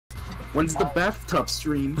When's the bathtub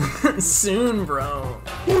stream? Soon, bro.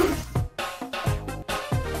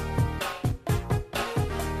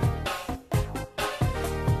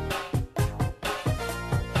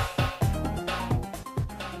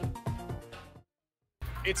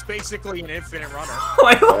 It's basically an infinite runner.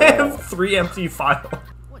 Why do I have 3 empty files?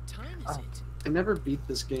 What time is it? I never beat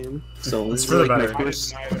this game. So this It's is for the like my better.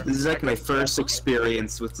 first. This is like my first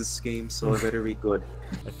experience with this game, so it better be good.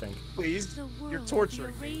 I think. Please, The you're world torturing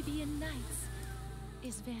of the me. Arabian Nights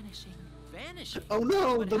is vanishing. Vanishing. Oh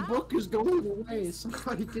no, But the how? book is going away.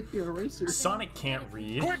 Somebody get the eraser. Sonic can't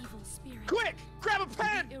read. Quick! Evil spirit. Quick! Grab a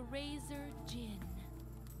pen! Eraser Jinn.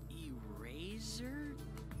 Eraser?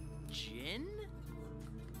 Gin?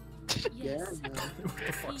 Yeah, Yes. man. What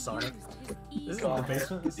the fuck, He Sonic? used This his is evil the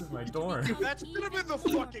basement. This is my dorm. That should have been the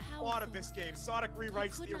fucking plot of this game. Sonic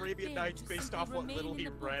rewrites the Arabian Nights based off what little he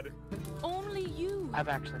read. Only you, I've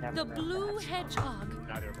actually never the read blue that. hedgehog,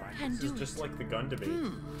 Neither have I. can This do is just it. like the gun debate.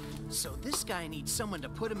 So this guy needs someone to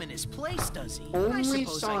put him in his place, does he? I Only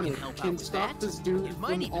suppose I Sonic can help can out with stop that. this dude It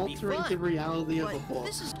might from even be altering fun. the reality of But a book.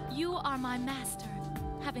 this is You are my master,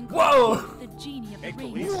 having Whoa! conquered the genie of the Make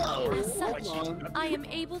rings. believe. As Like such, she- I am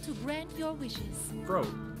able to grant your wishes. Bro,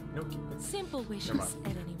 no. Simple wishes, Never mind.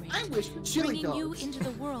 at any rate. I wish for chili Bringing you dogs. into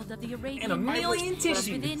the world of the Arabian And a Nights million is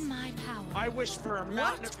tissues. within my power. I wish for a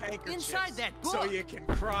mountain of handkerchiefs. Inside that So book. you can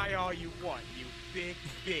cry all you want, you big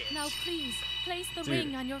bitch. Now please, place the Dude,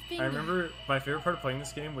 ring on your finger. I remember my favorite part of playing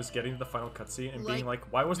this game was getting to the final cutscene and being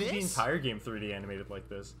like, why wasn't the this? entire game 3D animated like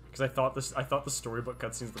this? Because I thought the storybook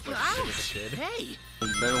cutscenes looked like shit as a Ouch! kid. Hey!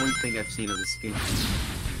 The only thing I've seen of this game.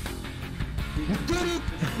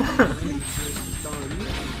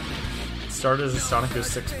 Started as a Sonic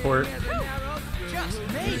 06 port. Just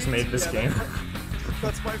He just made this game.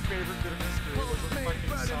 That's my favorite bit of this game. Was the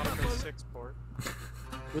fucking Sonic 06 port.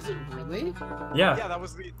 Was it really? Yeah, Yeah, that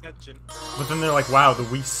was the intention. but then they're like, wow, the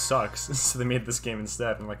Wii sucks. So they made this game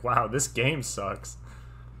instead. And like, wow, this game sucks.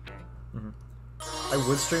 I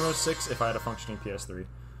would stream 06 if I had a functioning PS3.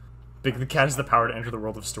 Big the Cat has the power to enter the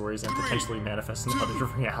world of stories and potentially manifest in other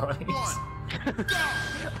realities.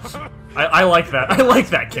 I like that. I like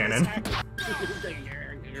that canon.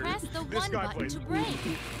 Press the This one guy button plays to break.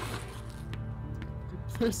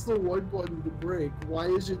 Press the one button to break. Why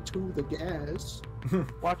is it to the gas?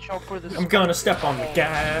 Watch out for this. I'm gonna step on the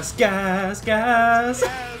gas, gas, gas.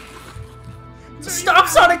 Stop,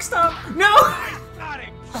 Sonic, stop! No! Sonic!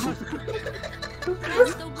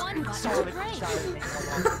 Press the one button to Sonic break. decided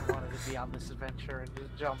he wanted to be on this adventure and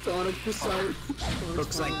just jump. Sonic decided.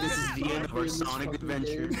 Looks like this is the end of our Sonic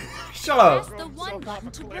adventure. Shut Press up! the one button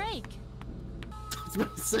to break. I was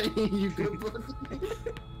about to say, you good button.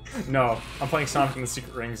 No, I'm playing Sonic and the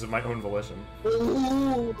Secret Rings of my own volition.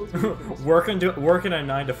 Ooh. Working a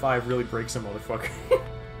 9 to 5 really breaks a motherfucker.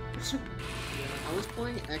 I was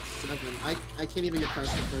playing X7. I can't even get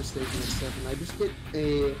past the first stage in X7. I just get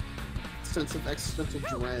a sense of existential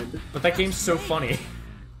dread. But that game's so funny.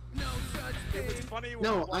 It was funny when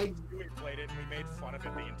No, we played it and we made fun of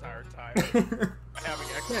it the entire time. Having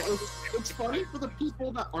Yeah, Xbox. it's funny for the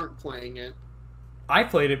people that aren't playing it. I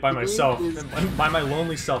played it by myself, is- by my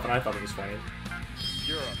lonely self, and I thought it was funny.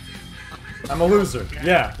 You're I'm a loser.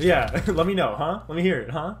 Yeah, yeah. Let me know, huh? Let me hear it,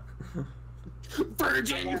 huh?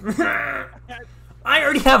 Virgin! I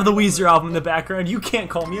already have the Weezer album in the background. You can't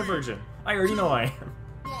call me a virgin. I already know I am.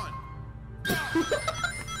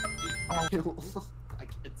 I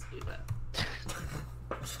can't say that.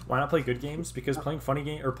 Why not play good games? Because playing funny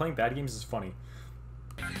game or playing bad games is funny.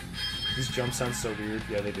 These jumps sound so weird.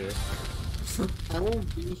 Yeah, they do. I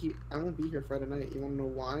won't be here. I won't be here Friday night. You wanna know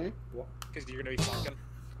why? Because you're gonna be fucking.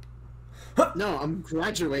 No, I'm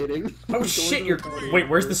graduating. I'm Oh going shit! to You're. the party. Wait,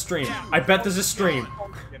 where's the stream? I bet there's a stream.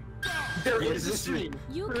 There is a stream.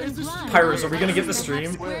 You There can is a run. Pyros, are we gonna get the that have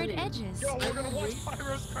stream? squared edges. Yo, we're gonna watch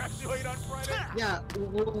Pyros graduate on Friday. Yeah,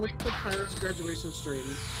 we'll link the Pirates graduation stream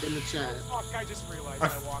in the chat. Fuck, I just realized I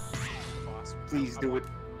walked into the boss. Please do it.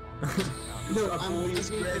 No, I'm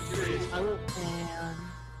leaving I will.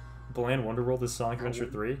 Bland Wonderworld is Sonic Adventure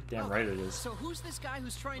 3? Damn right it is. So who's this guy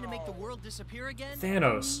who's trying to make the world disappear again?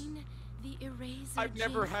 Thanos. Mean the eraser I've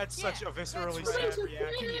never Jinn. had such a viscerally that's right. sad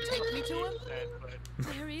reaction. Can you take me to him?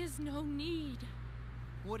 There is no need.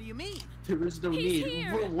 What do you mean? There is no He's need.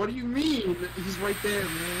 here. What do you mean? He's right there,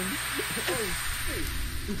 man.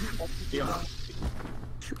 Yeah.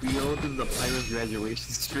 We go to the Pyro's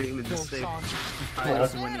graduation stream and just say Sonic.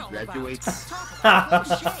 Pyro's when he graduates.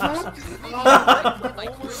 That's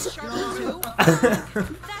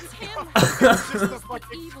him. It's just the The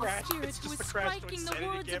fucking evil crash. spirit It's who just is the crash to striking the insanity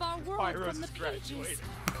words game. of our world Pyros from the is pages. graduating.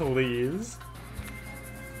 Please.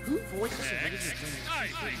 Who voices Eraser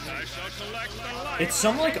It's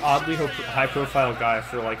some like oddly high-profile guy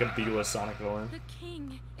for like a B-list Sonic villain. The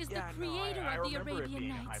king is Yeah, the no, creator I of the remember it Arabian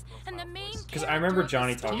being a Nights high-profile and the main voice. Because I remember character of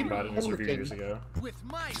Johnny the talking story. about it in his review years ago. With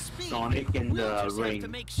my speed, Sonic and we'll the just have Ring to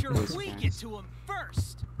make sure voice we cast. get to him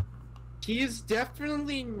first. He is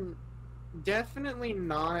definitely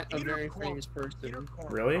not a very famous person.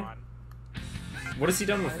 Really? What has he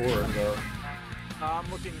done before, though? I'm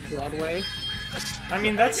looking. Broadway. I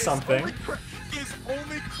mean, that's His something. His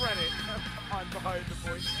only credit on behind the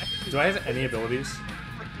voice acting. Do I have any abilities?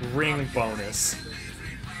 Ring bonus. He's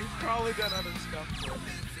probably done other stuff.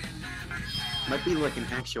 But... Might be like an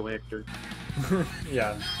actual actor.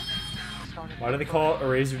 Yeah. Why do they call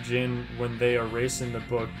Eraser Jin when they erase in the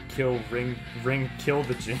book kill Ring kill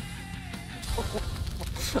the Jin?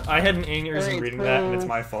 I had an aneurysm Alright, reading that, and it's so-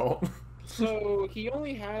 my fault. So he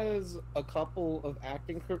only has a couple of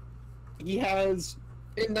acting. He has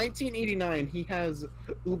in 1989. He has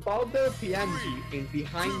Ubaldo Piangi in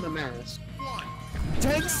Behind the Mask.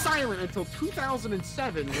 Dead silent until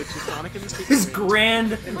 2007, which is Sonic and the Secret His Ring.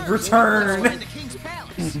 grand In return. the King's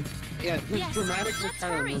Palace. Yeah, his Yes, dramatic let's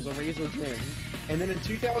return hurry. was Eraser Jin. And then in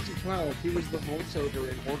 2012, he was the voiceover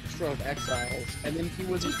in Orchestra of Exiles. And then he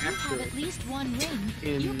was an If you have actor at least one ring,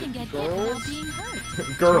 in you can get hit Girls? without being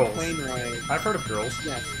hurt. Girls. Plane Ride. I've heard of girls.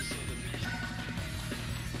 Yes.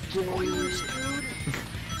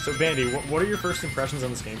 So, Bandy, what are your first impressions on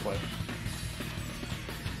this gameplay?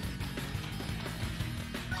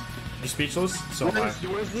 You speechless? So am I.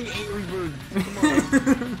 Where's the Angry Bird?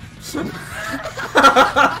 Come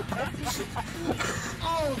on.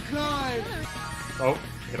 Oh god! Oh,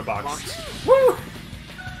 hit a box. Woo!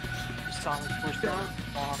 Sonic pushed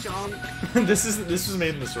off. John, this was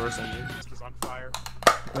made in the source engine. This was on fire.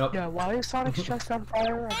 Yep. Yeah, why is Sonic's chest on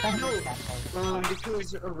fire? I can't believe that part.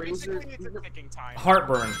 because Eraser. Basically, it's a ticking time.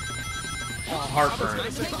 Heartburn. Heartburn.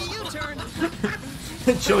 Take a U-turn.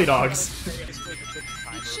 Chili dogs.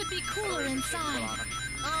 It should be cooler inside.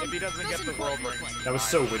 If he doesn't get the world ring. That was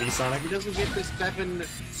so witty, Sonic. He doesn't get this 7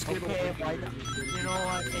 Skittle. Okay, why you know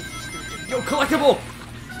what? It's stupid. Yo, collectible!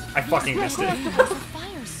 I fucking missed it. It has a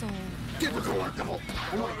fire soul. Get the collectible!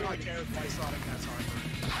 Oh my god, cares why Sonic has heartburn.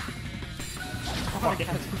 Sonic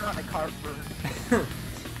has chronic heartburn.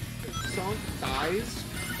 Sonic dies.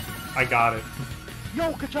 I got it.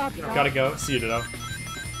 Yo, good job, John. Gotta go. See you, Ditto.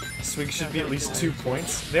 Swig should be at least 2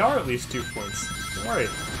 points. They are at least 2 points. Don't worry.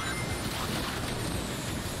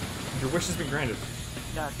 Your wish has been granted.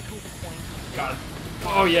 Yeah, 2 points. Got it.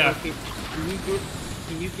 Oh, yeah. Okay,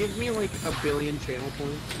 can you give me like a billion channel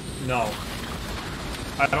points? No.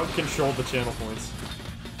 I don't control the channel points.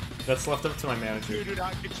 That's left up to my manager. You do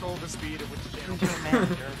not control the speed at which channel. You're a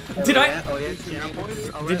manager. Did I? Oh yeah, channel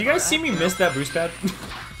points. Did you guys see me miss that boost pad?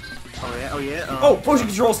 Oh yeah, oh yeah. Oh, potion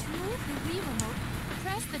controls! Move the Wii remote.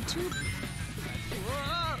 Press the tube.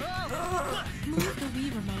 Move the Wii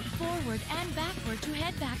remote forward and backward to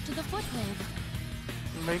head back to the foothold.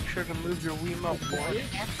 Make sure to move your Wiimote forward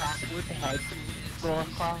and backward to head. Go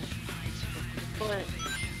across. But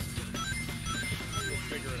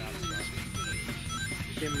Figure it out.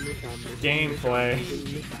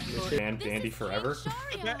 Gameplay. And Dandy forever.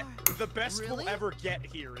 The best we'll ever get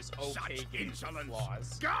here is okay games with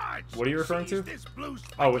flaws. What are you referring to?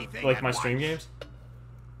 Oh, with, like my stream games?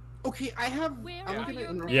 Okay, I'm Where gonna are your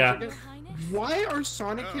interrupt Yeah. you. Why are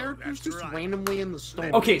Sonic characters just randomly in the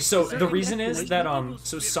storm? Okay, so Is there the any reason is that explanation?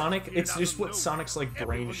 so Sonic, it's just what Sonic's like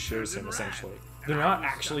brain shows him essentially. They're not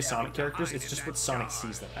actually Sonic characters, it's just what Sonic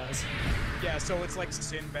sees them as. Yeah, so it's like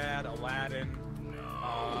Sinbad, Aladdin.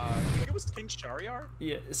 I think it was King Shahryar.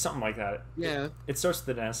 Yeah, something like that. Yeah. It starts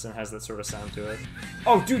with an S and has that sort of sound to it.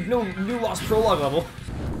 Oh, dude, no new Lost Prologue level.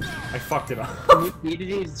 I fucked it up.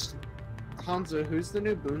 Needed Hanzo, who's the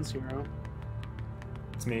new Boons hero?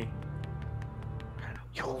 It's me.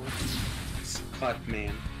 Yo, cut,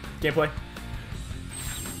 man. Gameplay.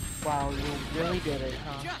 wow, you really did it,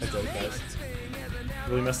 huh? I did it, guys.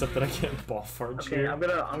 Really messed up that I can't ball fart Okay, here. I'm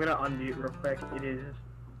gonna unmute real quick. It is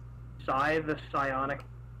Psy the Psionic.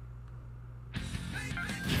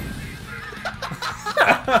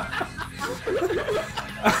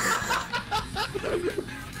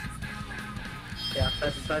 Yeah,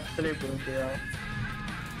 that's the new Boom Hero.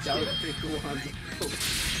 That was pretty cool,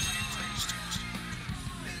 Hanzo.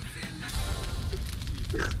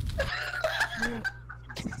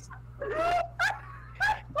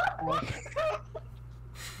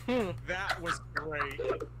 That was great.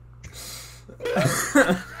 3,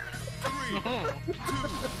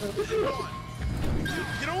 2, 1.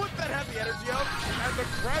 You know what that had the energy of? And the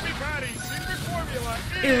Krabby Patty secret formula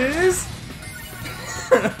It is?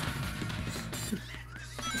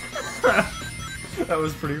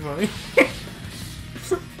 was pretty funny.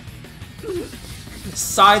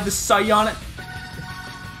 Side the psionic.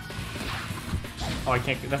 Oh, I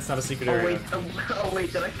can't. That's not a secret area. Oh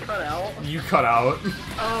wait, did I cut out? You cut out.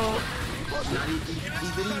 Oh.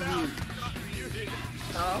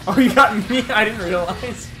 Oh, you got me. I didn't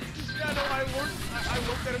realize. Yeah, no, I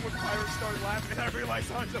looked at him when Pirates started laughing, and I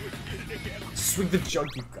realized I was muted again. Swing the jug,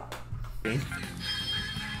 you got.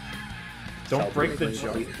 Don't break the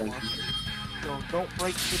jug. Don't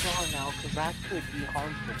break the jar now, because that could be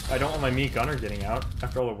harmful. I don't want my meat gunner getting out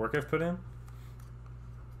after all the work I've put in.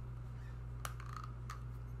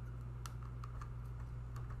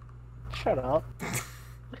 Shut up.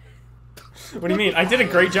 What do you mean? I did a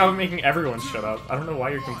great job of making everyone shut up. I don't know why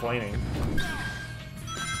you're complaining.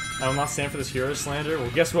 I will not stand for this hero slander.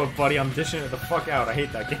 Well, guess what, buddy? I'm dishing it the fuck out. I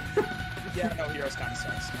hate that game. Yeah, no, Heroes kind of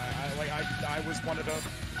sucks. I was one of the.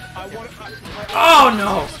 Oh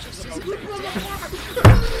no!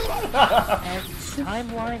 And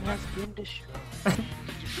timeline has been destroyed.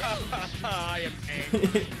 I am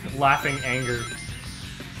angry. Laughing anger.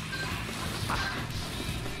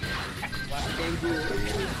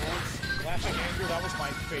 Laughing Anger, that was my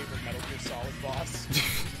favorite Metal Gear Solid boss.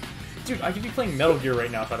 Dude, I could be playing Metal Gear right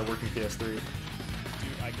now if I had a working PS3. Dude,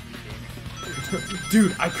 I could be gaming.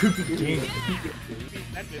 Dude, I could be gaming.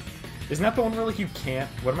 Isn't that the one where like you can't?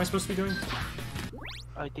 What am I supposed to be doing?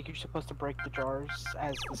 I think you're supposed to break the jars,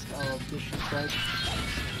 as this mission said.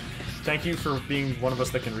 Thank you for being one of us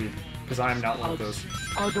that can read, because I am not one of those.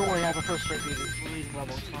 Oh, don't worry, I have a first-rate reading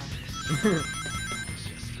level, it's fine.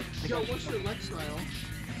 Yo, what's your lifestyle?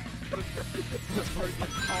 I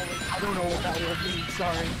don't know what that will mean,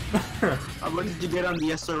 sorry. What did you get on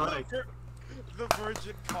the SRI? The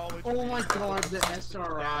Virgin College. Oh my god, the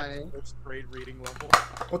SRI. First grade reading level.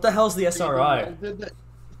 What the hell's the SRI?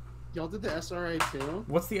 Y'all did the SRI too?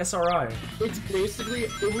 What's the SRI? It's basically,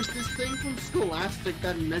 it was this thing from Scholastic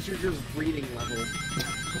that measured your reading level.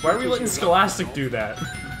 Why are we letting Scholastic do that?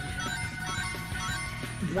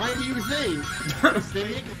 Why do you think? They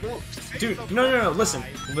make books. Dude, no, listen.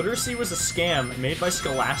 Literacy was a scam made by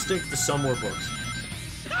Scholastic to sell more books.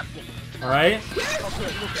 Alright?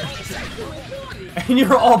 And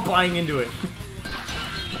you're all buying into it.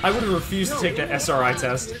 I would have refused to take that SRI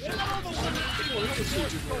test.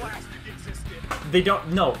 They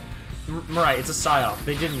don't, no. Mariah, it's a psyop.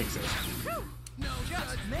 They didn't exist.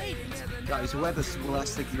 Guys, who had the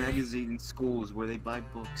Scholastic magazine in schools where they buy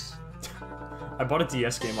books? I bought a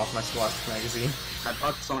DS game off my Scholastic magazine. I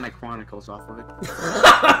bought Sonic Chronicles off of it.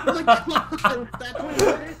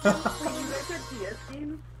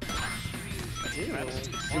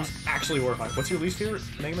 It was actually horrifying. What's your least favorite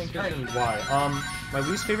Mega Man character and why? My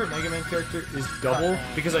least favorite Mega Man character is Double,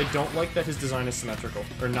 because I don't like that his design is symmetrical.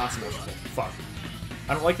 Or not symmetrical. Fuck.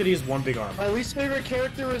 I don't like that he has one big arm. My least favorite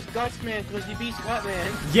character was Gutsman, because he beats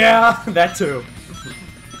Batman. Yeah, that too.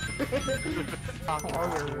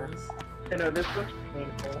 You know, this looks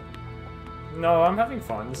painful. No, I'm having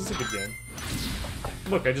fun. This is a good game.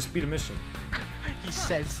 Look, I just beat a mission. He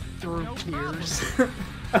says through tears.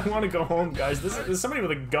 I want to go home, guys. There's somebody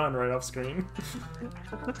with a gun right off screen.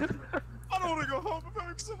 I don't want to go home. I'm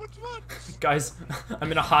having so much fun. Guys,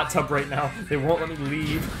 I'm in a hot tub right now. They won't let me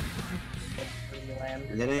leave.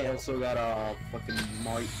 And then they also got a fucking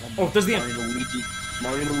Mario. Oh, there's the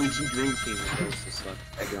Mario and Luigi Dream Team.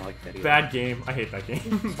 I don't like that either. Bad game. I hate that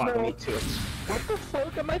game. Bye. Me too. What the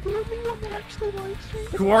fuck? Am I the only one that actually likes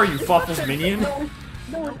it? Who are you, Fuffles Minion?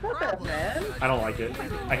 No, it's not that bad. I don't like it.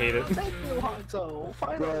 I hate it. Thank you, Hanzo.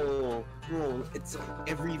 Finally. Bro, it's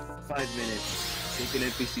every 5 minutes. Like an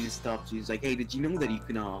NPC stops you. He's like, hey, did you know that you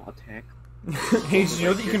can attack? Hey, did you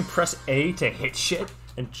know that you can press A to hit shit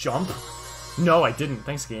and jump? No, I didn't.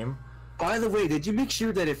 Thanks, game. By the way, did you make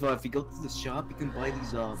sure that if you go to the shop, you can buy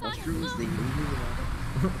these mushrooms? They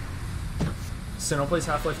Sinno plays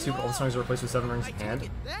Half-Life 2, but all the songs are replaced with 7 rings and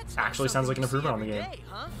actually sounds like an improvement on the game.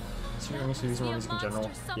 So you're using more music in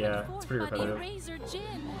general. Yeah, it's pretty repetitive.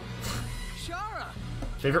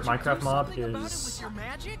 Favorite Minecraft mob is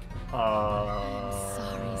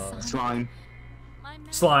Slime.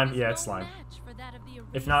 Slime. Yeah, it's slime.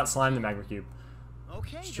 If not slime, the Magma Cube.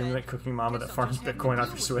 Streaming that cooking mama that farms Bitcoin off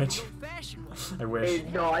your Switch. I wish. Hey,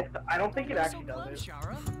 no, I don't think it actually does it.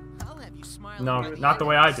 No, not the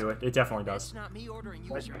way I do it. It definitely does.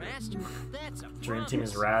 Dream Team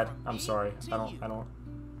is rad. I'm sorry. I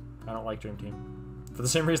don't like Dream Team. For the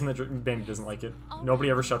same reason that Benny doesn't like it. Nobody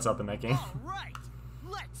ever shuts up in that game.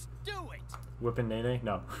 Whippin' Nene?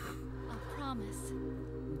 No.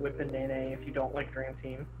 Whippin' Nene if you don't like Dream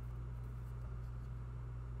Team.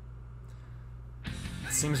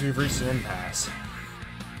 It seems we've reached an impasse.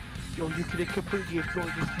 Yo, you could completely ignore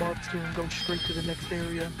this monster and go straight to the next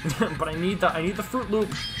area. But I need the Fruit Loop.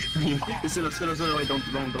 Sinno, wait, don't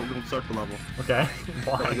start the level. Okay.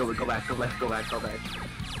 Why? Go back.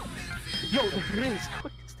 Yo, there is.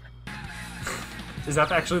 Quick step. Is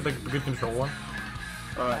that actually the good control one?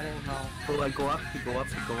 I don't know. So like go up.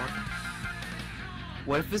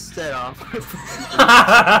 What if it's set off?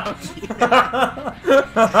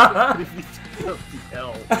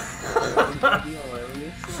 Hell.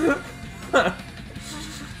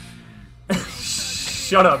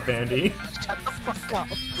 Shut up, Bandy. Shut the fuck up.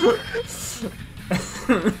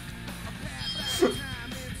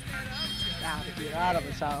 Get out of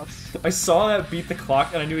his house. I saw that beat the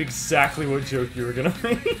clock and I knew exactly what joke you were gonna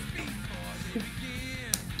make.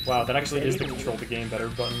 Wow, that actually is the control the game better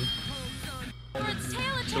button. It's tail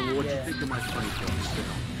So attack. what do you think of my funny jokes?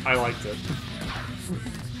 I liked it.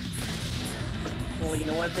 Well, you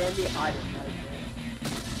know what, Bandy? I didn't like it.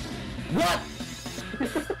 What?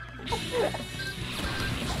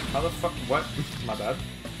 How the fuck? What? My bad.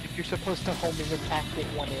 If you're supposed to homing attack it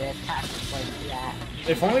when it attacks like that.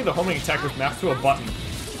 If only the homing attack was mapped to a button.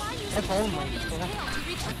 If only.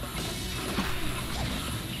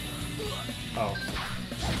 Oh.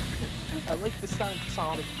 I like the sound of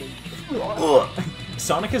Sonic beat.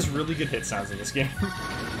 Sonic has really good hit sounds in this game.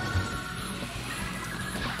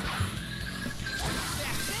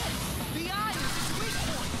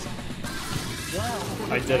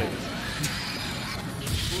 I did it.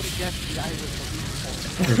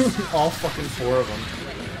 All fucking 4 of them.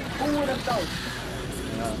 Who would have thought?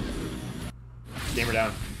 Yeah. Gamer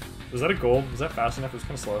down. Was that a gold? Was that fast enough? It was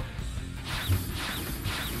kind of slow.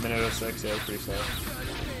 Minute 06, yeah, it was pretty slow.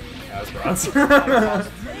 Yeah, it was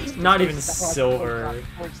bronze. Not even silver.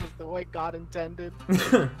 Which is the way God intended.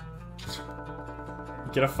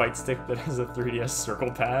 Get a fight stick that has a 3DS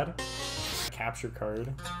circle pad. Capture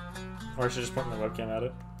card. Or I should just point my webcam at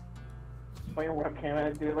it. Point your webcam at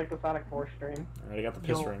it, dude, like the Sonic 4 stream. Alright, I got the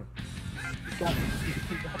piss ring. You got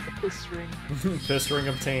the piss ring. Piss ring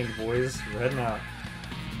obtained, boys. We're heading out.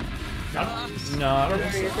 No, I don't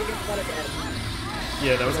think so.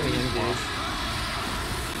 Yeah, that was in the end gauge.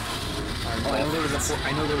 Oh, I know there was a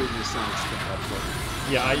Sonic strip up.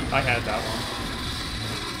 Yeah, I had that one.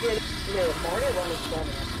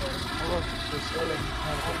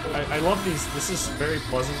 I love these. This is very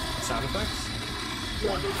pleasant sound effects.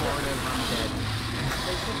 One fart and I'm dead.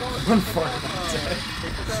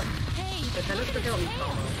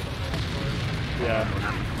 Yeah.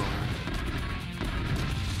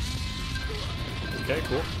 Okay,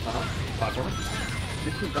 cool. Platformer.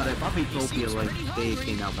 This is got it. Utopia, like, they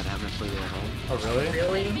came out, but I haven't played it at all. Oh, really?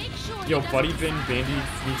 Really? Yo, Buddy Bin Bandy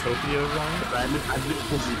Utopia one? I've been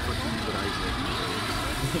busy fucking with Isaac.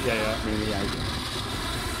 Yeah. Maybe Isaac.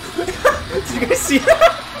 Did you guys see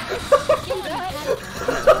that?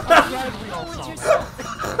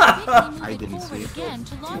 I didn't see it.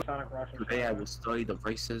 Sonic Rush. Today I will study the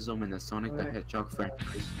racism in the Sonic the Hedgehog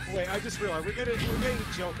franchise. Wait, I just realized we're getting a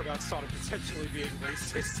joke about Sonic potentially being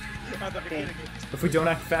racist at the beginning. If we don't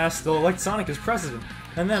act fast, they'll elect Sonic as president.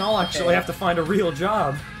 And then I'll actually have to find a real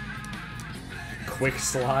job. Quick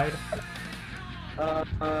slide. No,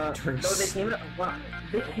 they came out. Wow,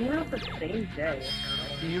 they came out the same day.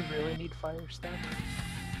 Do you really need fire stuff?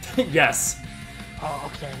 Yes.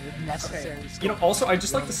 Oh, okay. Necessary. Okay. You know, also, I'd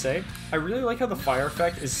just like to say, I really like how the fire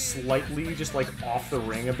effect is slightly just, like, off the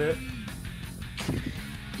ring a bit.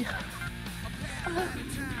 Yeah.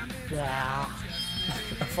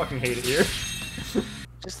 I fucking hate it here.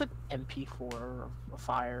 Just an MP4 of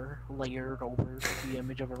fire layered over the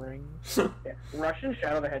image of a ring. Yeah. Rush and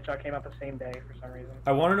Shadow the Hedgehog came out the same day for some reason.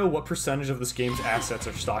 I want to know what percentage of this game's assets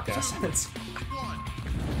are stock assets.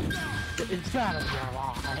 It's gotta be a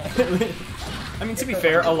lot. I mean, to be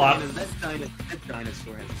fair, a lot. That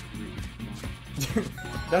dinosaur has three.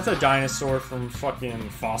 That's a dinosaur from fucking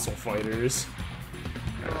Fossil Fighters.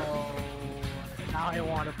 Oh, now I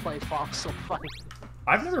want to play Fossil Fight.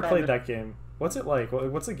 I've never played that game. What's it like?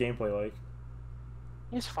 What's the gameplay like?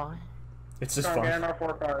 It's fine. It's just Get fun. an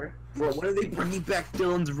R4 card. Bro, when are they bringing back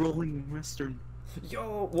Dylan's Rolling Western?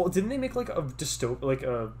 Yo, well, didn't they make like a like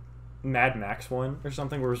a Mad Max one or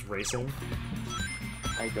something where it was racing?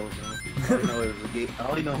 I don't know. I don't know it was a game. I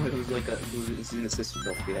only know it was like it was an assist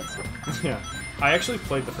trophy. That's it. Yeah, I actually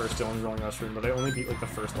played the first Dylan's Rolling Western, but I only beat like the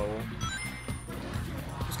first level.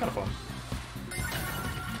 It was kind of fun.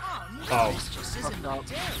 Oh,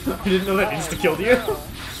 I didn't know that insta killed you.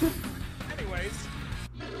 Anyways,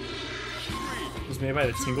 It was made by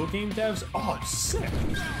the Tingle Game devs. Oh, sick.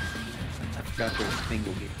 I forgot there was a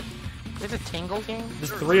Tingle game. There's a Tingle game?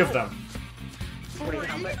 There's 3 of them.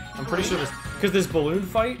 I'm pretty sure there's because there's Balloon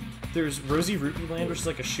Fight, there's Rosie Rupee Land, which is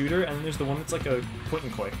like a shooter, and then there's the one that's like a point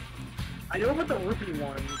and click. I know about the rupee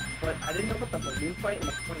one, but I didn't know about the balloon fight and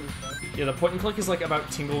the point and click. Yeah, the point and click is like about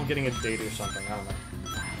Tingle getting a date or something. I don't know.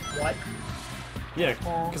 What? Yeah,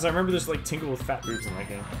 because I remember there's like Tingle with fat boobs in that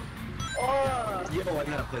game. Oh! Yo, I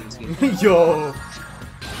gotta play this game. Yo!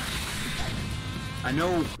 I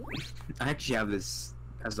know. I actually have this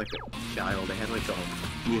as like a child. I had like a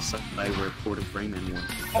PSI where it ported Rayman one.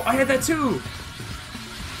 Oh, I had that too!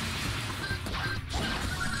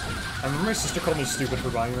 I remember my sister called me stupid for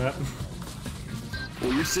buying that.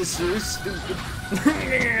 Well, your sister is stupid.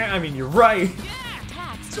 I mean, you're right.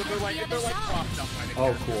 So they're like propped up by the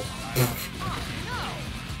Oh, character. cool.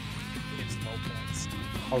 It's low points.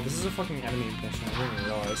 Oh, this is a fucking enemy mission. I didn't even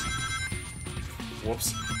realize.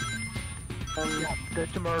 Whoops.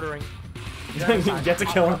 Get to murdering. Get to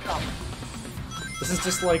kill him. This is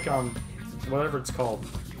just like, whatever it's called.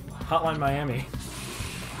 Hotline Miami.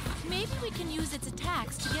 Maybe we can use its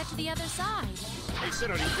attacks to get to the other side. Hey,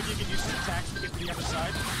 Sinno, do you think you can use the attacks to get to the other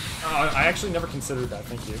side? I actually never considered that,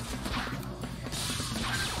 thank you.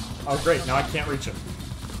 Oh great, now I can't reach him.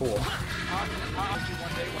 Cool. I'll do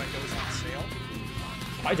one day when it goes on sale.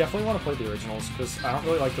 I definitely want to play the originals, because I don't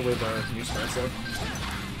really like the way the new sprites look.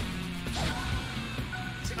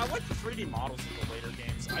 See, I like the 3D models of the later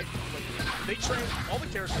games. All the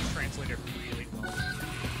characters translated really well.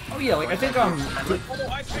 Oh yeah, like I think Although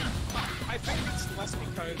I think it's less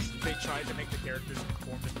because they tried to make the characters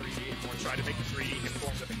conform to 3D and more tried to make the 3D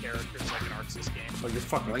conform to the characters like an Arc Sys game. Oh, you're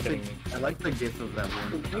fucking kidding me. I like the gif of that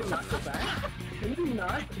one. Can you not go back? Can you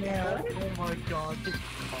not? Yeah. Oh my god.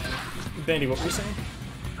 Bandy, what were you saying?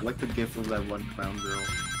 I like the gif of that one clown girl.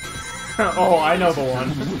 Oh, I know the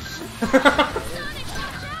one.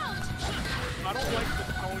 I don't like the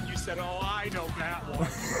tone you said, oh, I know that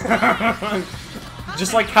one.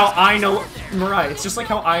 Just like how I know, Mariah, it's just like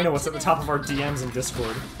how I know what's at the top of our DMs in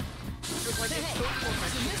Discord. This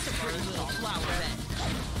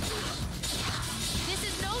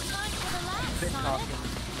is no time for the laughs, Sonic.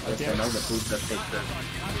 I know the food that takes them.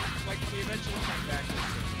 Like, when he eventually came back to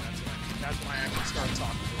that's when I actually started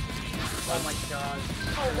talking to him. Oh my god.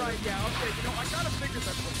 Oh, right, yeah, okay, you know, I gotta figure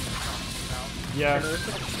that's what he's talking about. Yeah.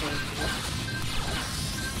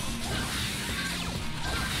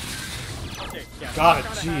 Okay, yeah. God, I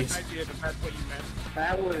kinda jeez. had an idea that that's what you meant.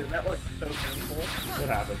 That was so painful. What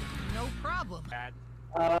happened? No problem. Bad.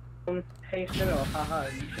 Hey Sinno, haha,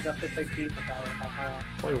 you should definitely play Pizza Tower, haha.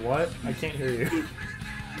 Wait, what? I can't hear you. You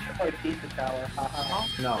should play Pizza Tower,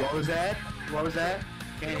 haha. No. What was that? What was that?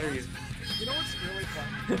 Can't hear you. You know what's really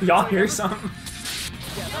fun? Y'all hear something?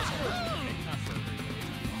 Yeah, that's what it's not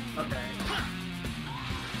for Okay.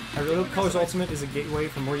 I really hope Colors Ultimate is a gateway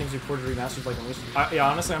for more games recorded remastered like Unleashed. Yeah,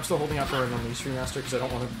 honestly, I'm still holding out for an Unleashed remaster because I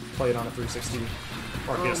don't want to play it on a 360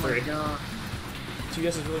 or PS3. God. 2DS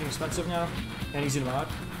is really expensive now, and easy to mod.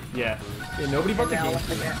 Yeah. Nobody bought the game.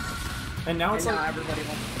 And now it's And now like, everybody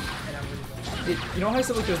wants and everybody wants. you know how I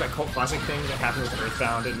said like there's that cult classic thing that happened with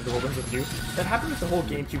Earthbound and the World with You? That happened with the whole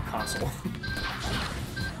GameCube console.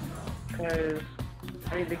 Because,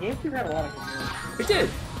 I mean, the GameCube had a lot of good games.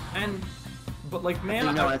 It did, but like man,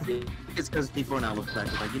 You know, I think it's because people are now looking back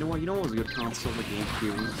like, you know what was a good console? The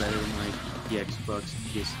GameCube was better than like the Xbox,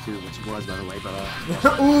 PS2, which was by the way, but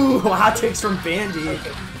ooh, hot takes from Bandy.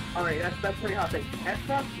 Alright, that's pretty hot thing.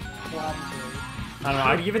 Xbox, probably. I don't know.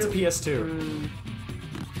 I'd give it to PS2.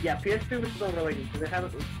 Yeah, PS2 was still really good because it had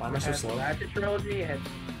Why am I so slow? Ratchet trilogy. It had,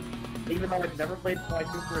 even though I've never played Sly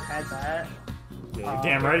Cooper, it had that. Yeah, you're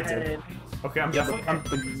damn right it did. Okay, I'm definitely.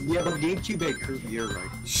 but GameCube had KIRB, you're right.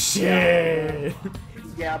 Shit.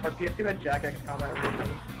 Yeah, but PS2 had Jack X Combat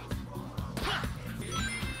Racing.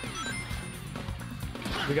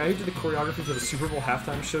 The guy who did the choreography for the Super Bowl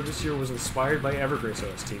halftime show this year was inspired by Evergrace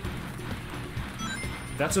OST.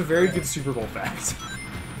 That's a very good Super Bowl fact.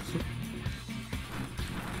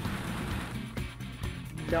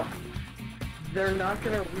 No, they're not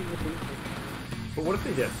gonna re-release it. But what if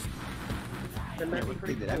they did?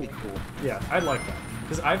 That'd be cool. Yeah, I'd like that.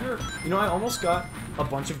 Because I've never, I almost got a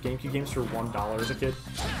bunch of GameCube games for $1 as a kid.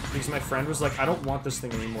 Because my friend was like, I don't want this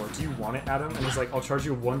thing anymore. Do you want it, Adam? And he's like, I'll charge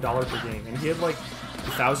you $1 per game. And he had like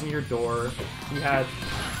the 1,000-Year Door. He had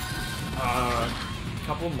a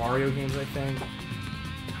couple of Mario games, I think.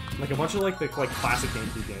 Like a bunch of like the classic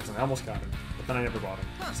GameCube games. And I almost got him. But then I never bought him.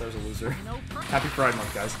 Because I was a loser. Happy Pride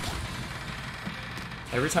Month, guys.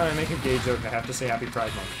 Every time I make a gay joke, I have to say Happy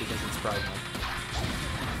Pride Month because it's Pride Month.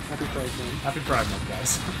 Happy Pride Month. Happy Pride Month,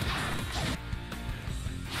 guys.